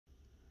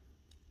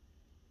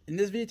In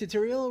this video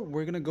tutorial,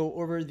 we're going to go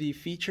over the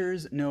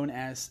features known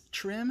as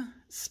trim,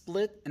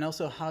 split, and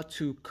also how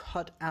to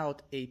cut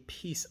out a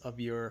piece of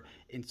your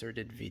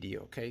inserted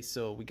video. Okay,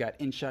 so we got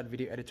Inshot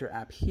video editor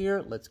app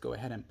here. Let's go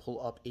ahead and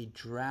pull up a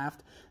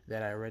draft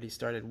that I already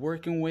started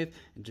working with,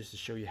 and just to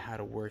show you how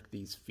to work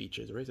these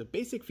features. Right, so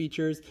basic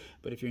features,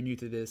 but if you're new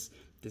to this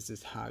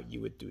is how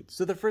you would do it.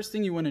 So the first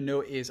thing you want to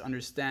know is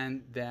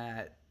understand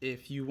that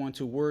if you want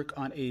to work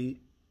on a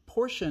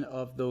portion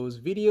of those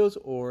videos,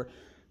 or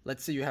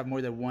let's say you have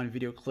more than one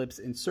video clips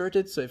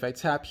inserted. So if I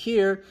tap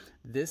here,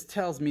 this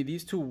tells me,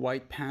 these two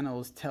white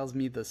panels tells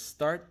me the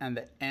start and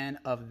the end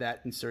of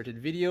that inserted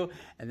video.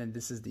 And then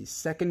this is the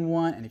second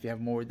one. And if you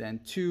have more than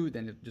two,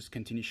 then it'll just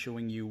continue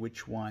showing you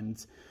which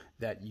ones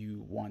that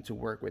you want to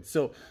work with.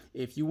 So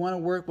if you want to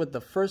work with the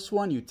first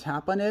one, you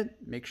tap on it,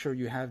 make sure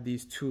you have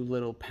these two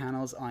little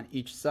panels on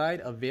each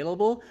side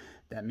available.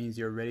 That means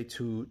you're ready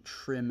to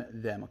trim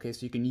them. Okay,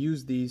 so you can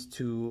use these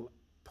to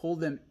pull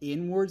them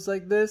inwards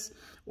like this,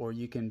 or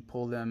you can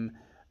pull them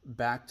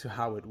back to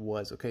how it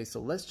was. Okay, so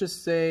let's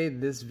just say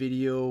this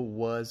video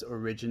was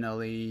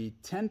originally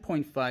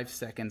 10.5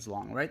 seconds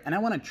long, right? And I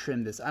want to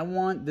trim this. I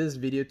want this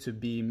video to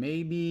be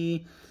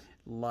maybe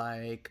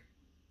like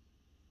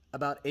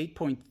about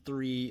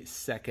 8.3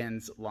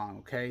 seconds long.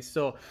 Okay,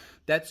 so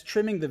that's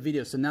trimming the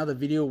video. So now the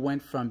video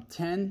went from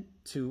 10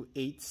 to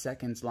 8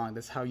 seconds long.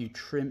 That's how you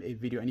trim a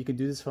video, and you can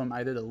do this from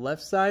either the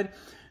left side,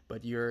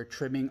 but you're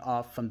trimming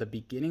off from the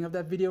beginning of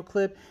that video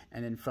clip,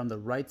 and then from the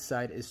right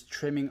side is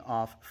trimming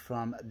off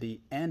from the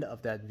end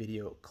of that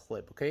video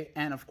clip. Okay,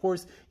 and of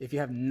course, if you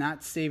have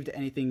not saved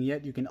anything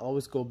yet, you can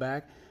always go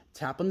back,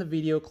 tap on the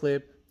video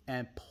clip,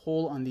 and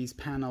pull on these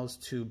panels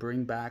to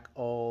bring back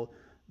all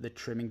the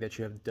trimming that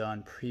you have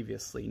done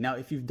previously. Now,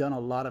 if you've done a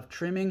lot of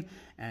trimming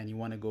and you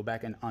want to go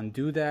back and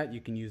undo that, you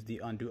can use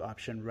the undo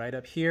option right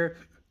up here.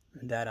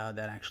 That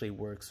actually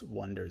works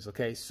wonders.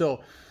 Okay,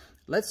 so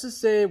let's just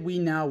say we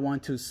now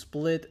want to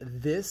split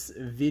this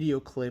video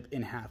clip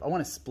in half. I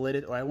want to split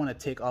it, or I want to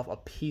take off a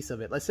piece of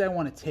it. Let's say I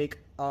want to take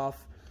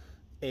off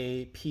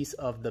a piece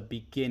of the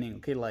beginning.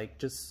 Okay, like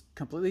just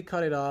completely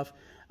cut it off.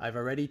 I've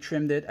already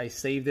trimmed it, I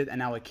saved it, and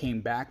now I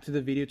came back to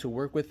the video to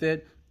work with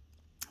it.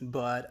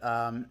 But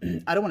I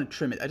don't want to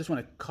trim it. I just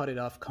want to cut it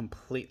off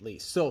completely.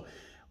 So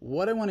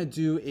what I want to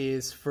do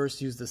is first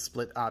use the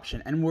split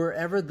option, and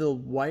wherever the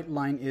white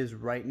line is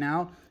right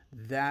now,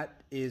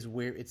 that is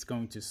where it's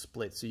going to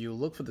split. So you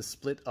look for the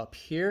split up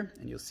here,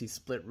 and you'll see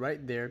split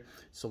right there.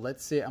 So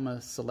let's say I'm going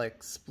to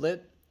select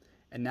split,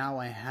 and now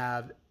I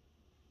have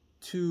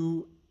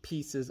two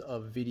pieces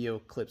of video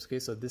clips. Okay,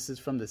 so this is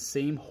from the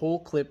same whole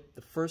clip,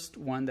 the first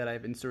one that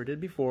I've inserted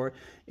before.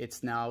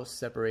 It's now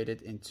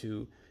separated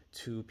into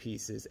two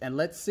pieces, and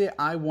let's say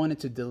I wanted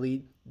to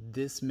delete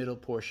this middle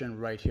portion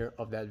right here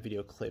of that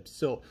video clip.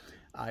 So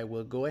I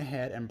will go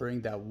ahead and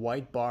bring that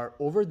white bar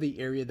over the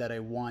area that I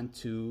want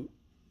to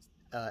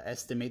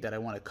estimate that I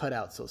want to cut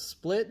out. So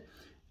split,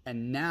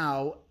 and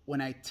now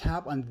when I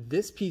tap on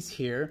this piece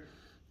here,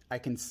 I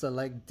can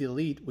select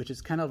delete, which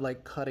is kind of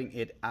like cutting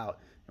it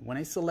out. And when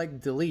I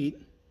select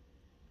delete,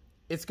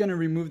 it's going to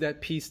remove that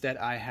piece that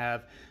I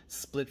have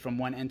split from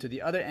one end to the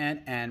other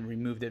end and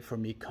removed it for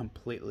me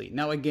completely.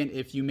 Now, again,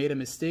 if you made a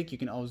mistake, you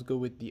can always go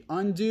with the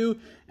undo,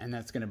 and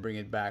that's going to bring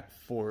it back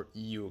for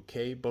you.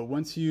 Okay, but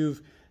once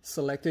you've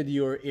selected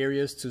your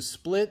areas to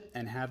split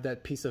and have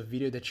that piece of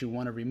video that you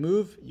want to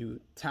remove, you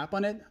tap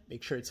on it,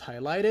 make sure it's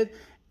highlighted,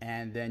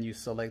 and then you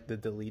select the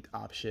delete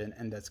option,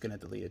 and that's going to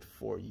delete it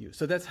for you.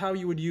 So that's how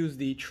you would use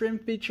the trim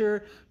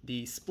feature,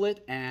 the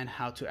split, and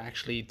how to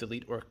actually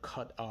delete or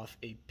cut off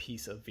a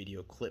piece of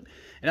video clip.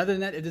 And other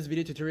than that, if this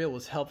video tutorial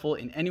was helpful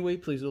in any way,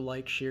 please do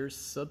like, share,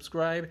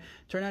 subscribe,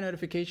 turn on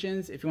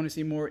notifications if you want to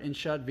see more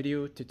InShot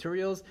video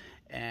tutorials,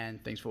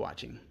 and thanks for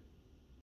watching.